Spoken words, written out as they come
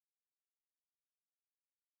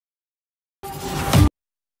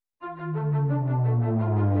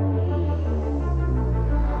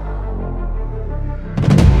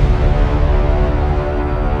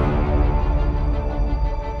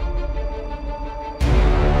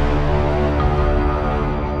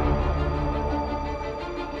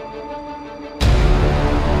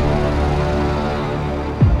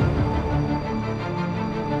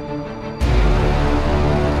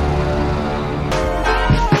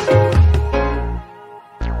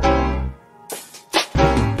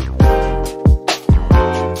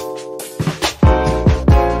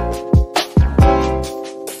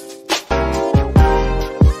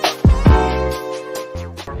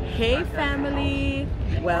Hey family,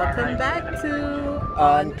 welcome back to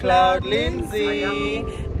On Cloud Lindsay.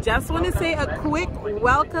 Just want to say a quick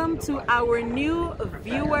welcome to our new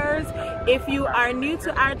viewers. If you are new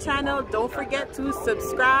to our channel, don't forget to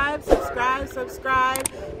subscribe,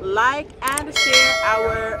 like and share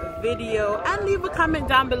our video and leave a comment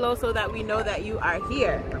down below so that we know that you are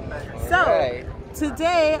here. So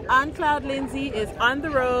today On Cloud Lindsay is on the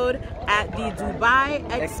road at the Dubai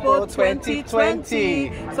Expo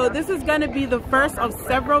 2020. So this is going to be the first of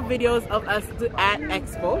several videos of us at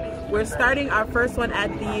Expo. We're starting our first one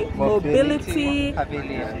at the Mobility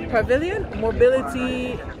Pavilion,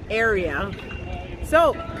 Mobility area.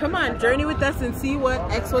 So come on, journey with us and see what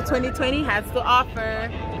Expo 2020 has to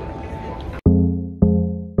offer.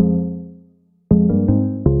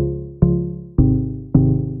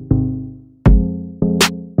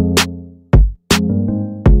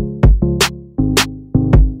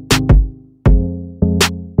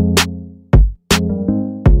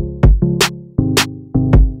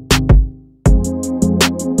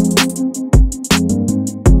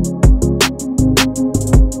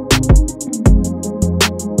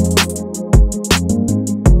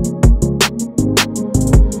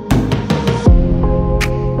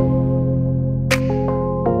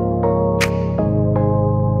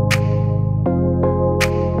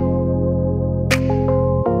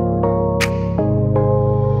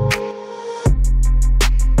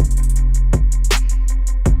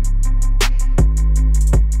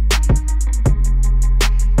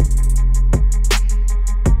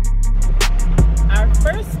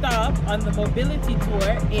 On the mobility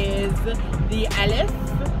tour is the Alif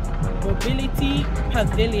Mobility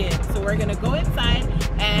Pavilion. So we're gonna go inside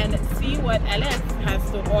and see what Alif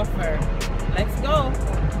has to offer. Let's go.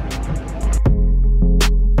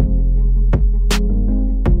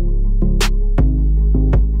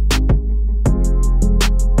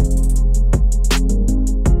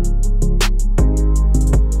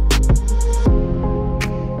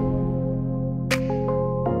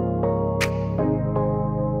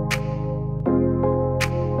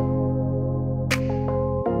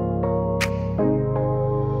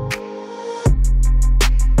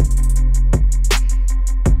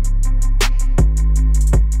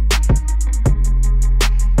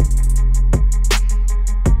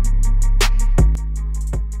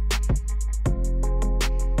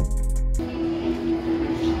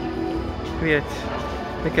 Wait,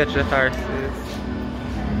 look at the horses.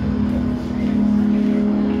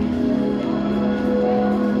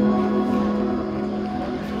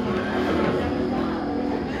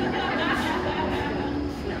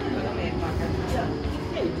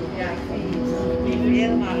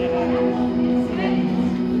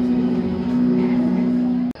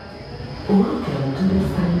 Welcome to the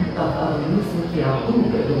site of our music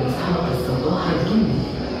Heroism's solo hiking,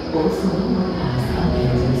 also known as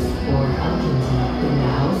Alkentis or Alkenty in the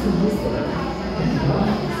House of Wisdom. In the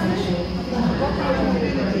right section, Alkenty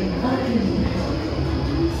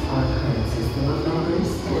introduces our current system of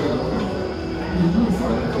numbers. The use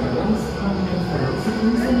of the most common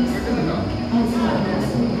philosophies and systems as well as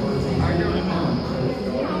important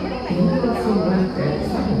and also work as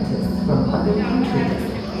scientists from other countries.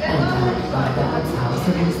 And by God's House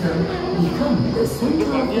of Wisdom, become the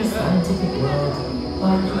center of the scientific world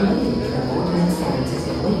by creating a modern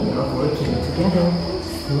scientific way of working together.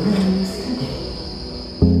 Students today.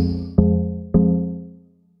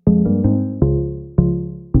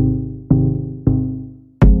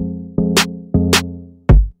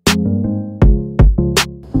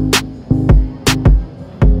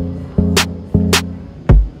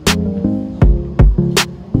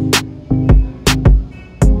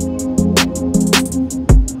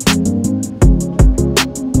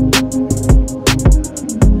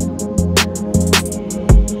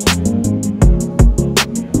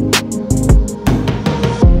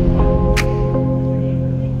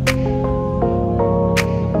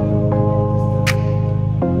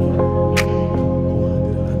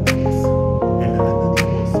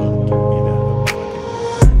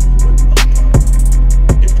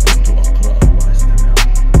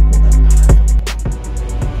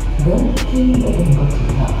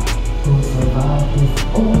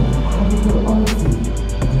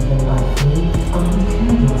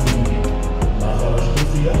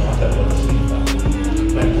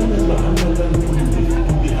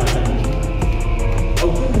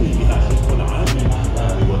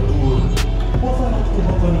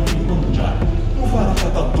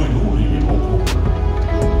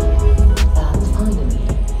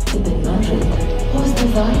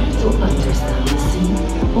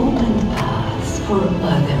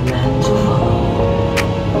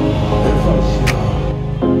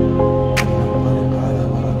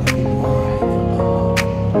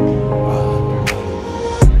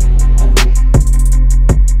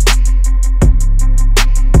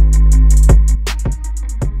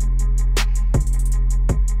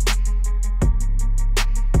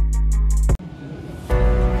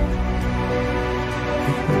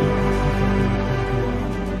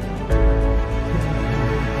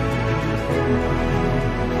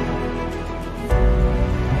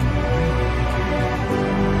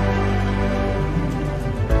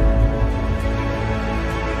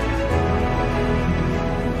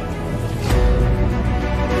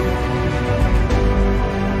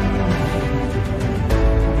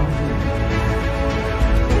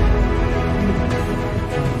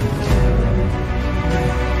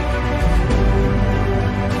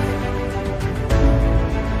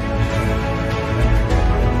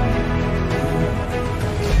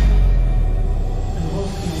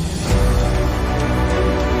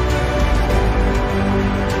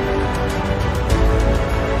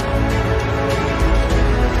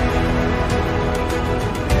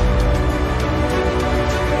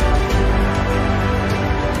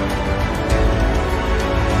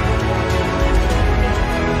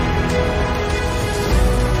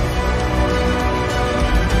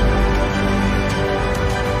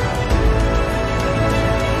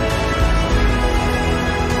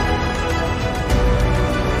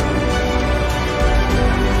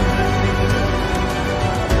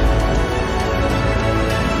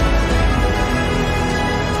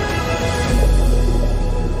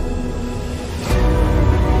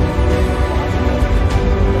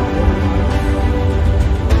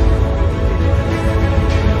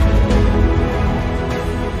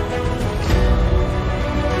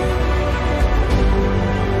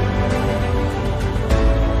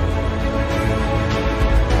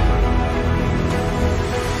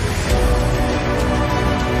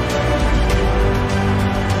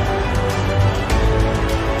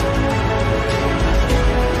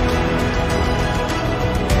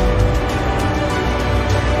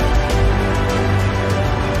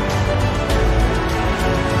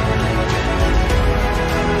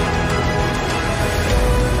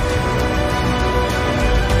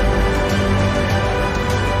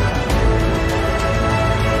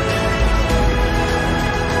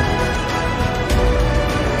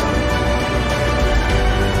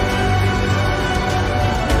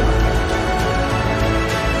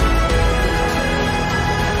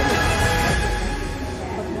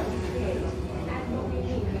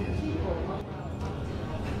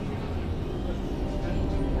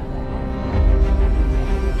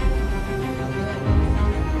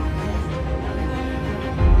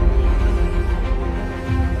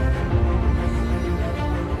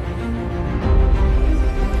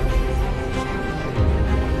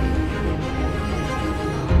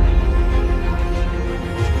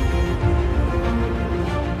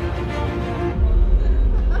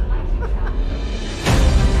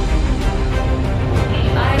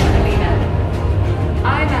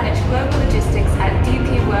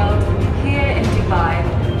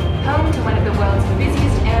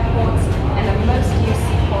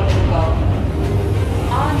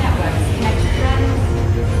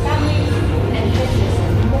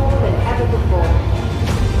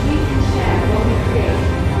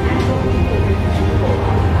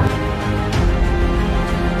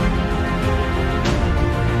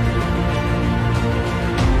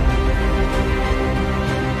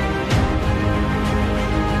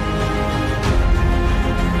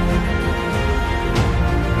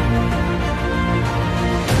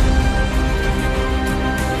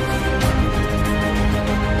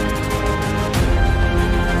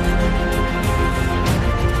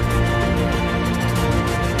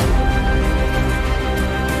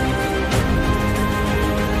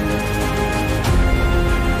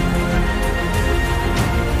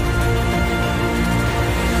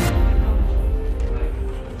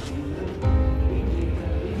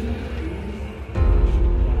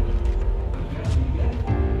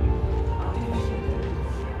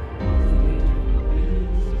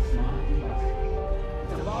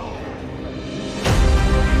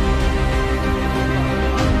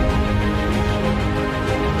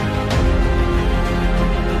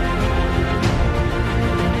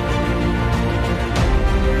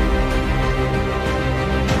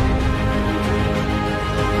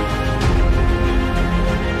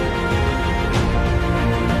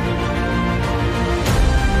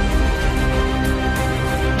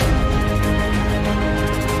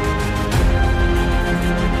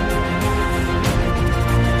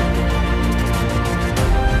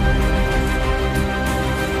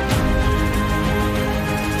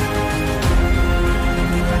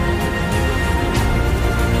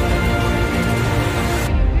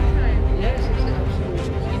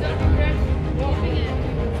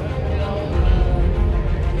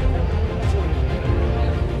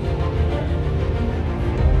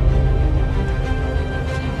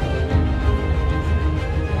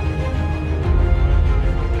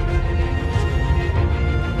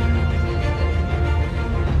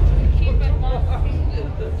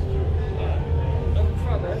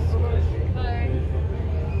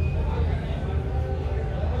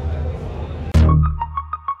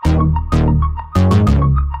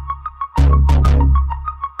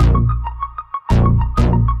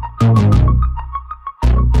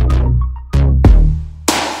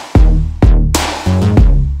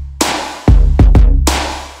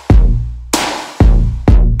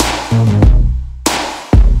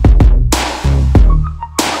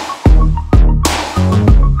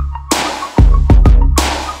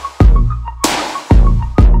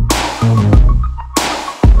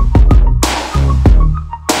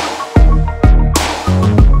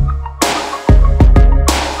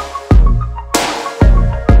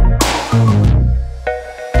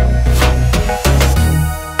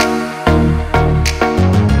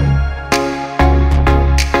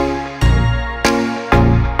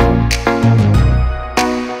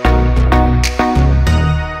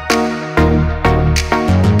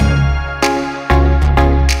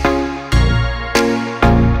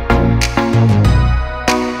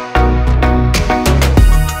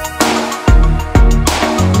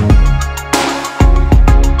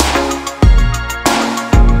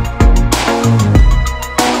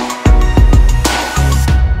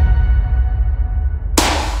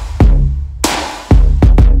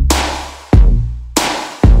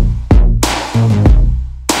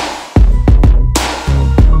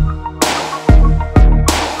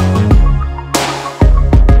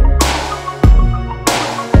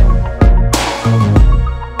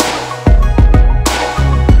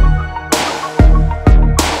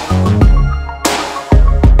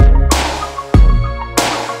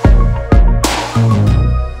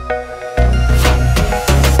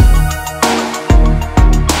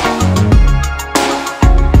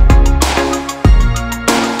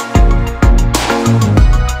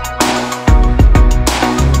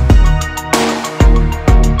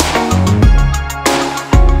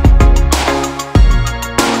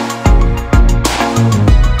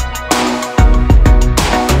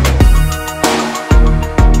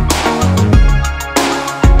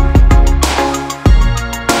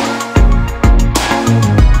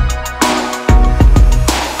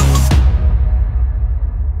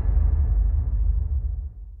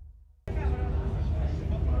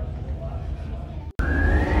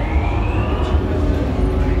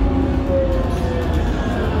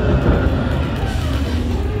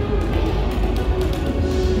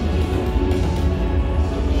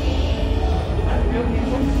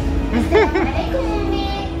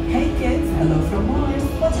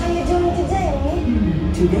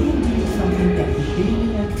 today I'm doing something that we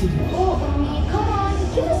really like to do. Oh, come on,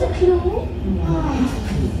 give us a clue.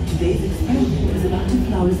 Today's experiment is about two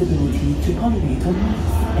flowers' ability to pollinate on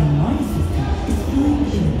mice, and my system is flying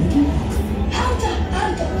in a little box. Alta,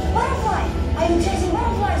 butterfly. Are you chasing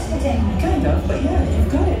butterflies today? Kind of, but yeah,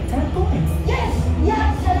 you've got it. 10 points. Yes,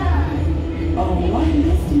 salam. Oh, I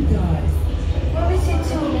missed you guys. Where is it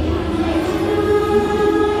to?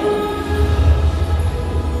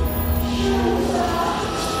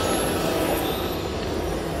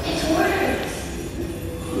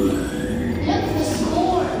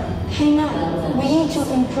 Hey now, we need to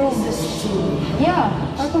improve this.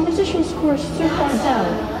 Yeah, our competition score is too far down.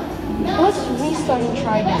 Let's restart and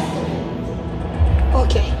try again.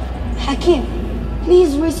 Okay, Hakim,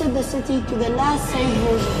 please reset the city to the last saved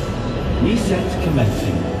version. Reset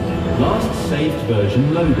commencing. Last saved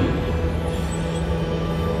version loading.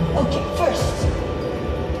 Okay, first,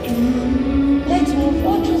 let's move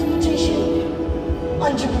all transportation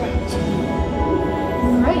underground.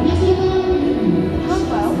 Right. How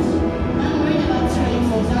about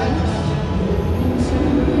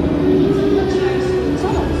trains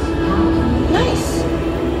tunnels? Nice.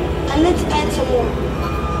 And let's add some more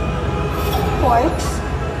parks,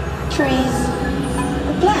 trees,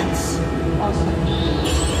 and plants. Awesome.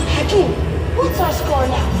 Hakim, what's our score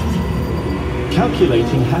now?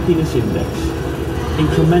 Calculating happiness index.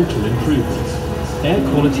 Incremental improvements. Air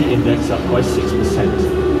quality index up by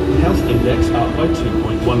 6%. Health index up by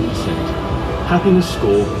 2.1%. Happiness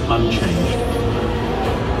score unchanged.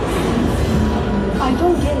 I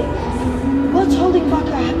don't get it. What's holding back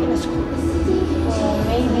our happiness score?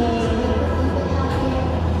 Maybe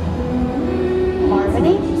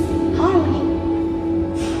harmony? Harmony?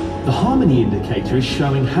 The harmony indicator is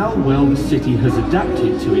showing how well the city has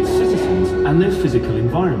adapted to its citizens and their physical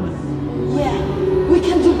environment. Yeah, we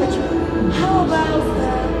can do better. How about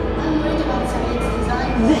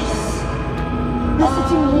this? The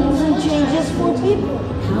city moves and changes for people.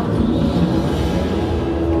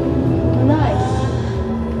 Nice.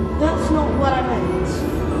 That's not what I meant.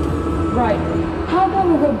 Right. How about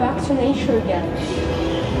we go back to nature again?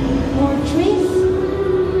 More trees?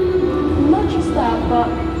 Not just that, but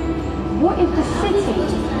what if the city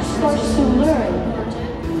starts to learn?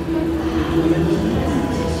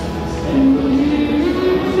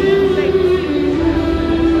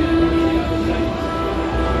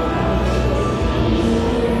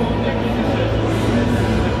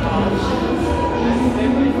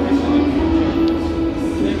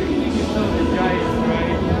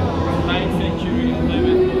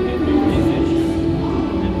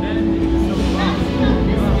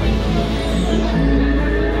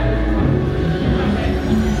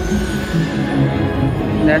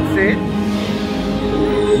 That's it.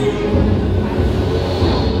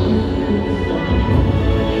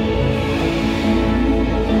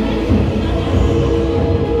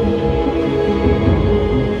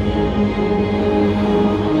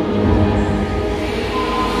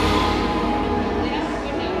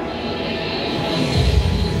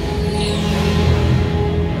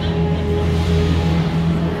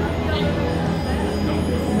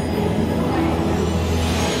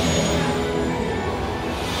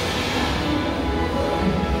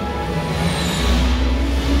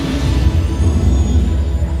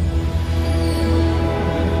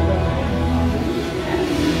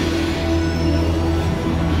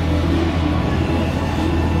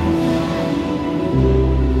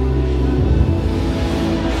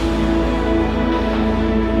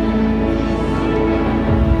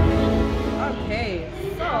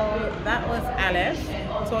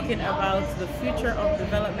 talking about the future of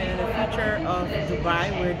development and the future of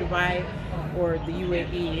Dubai, or the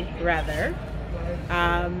UAE rather.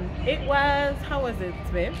 How was it,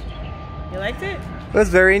 Smith? You liked it? It was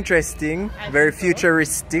very interesting, very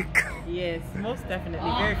futuristic. Yes, most definitely,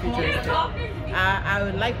 very futuristic. I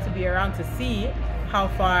would like to be around to see how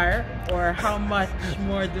far or how much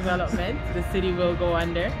more development the city will go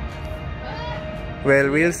under. Well,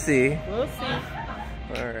 we'll see. We'll see.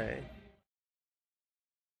 All right.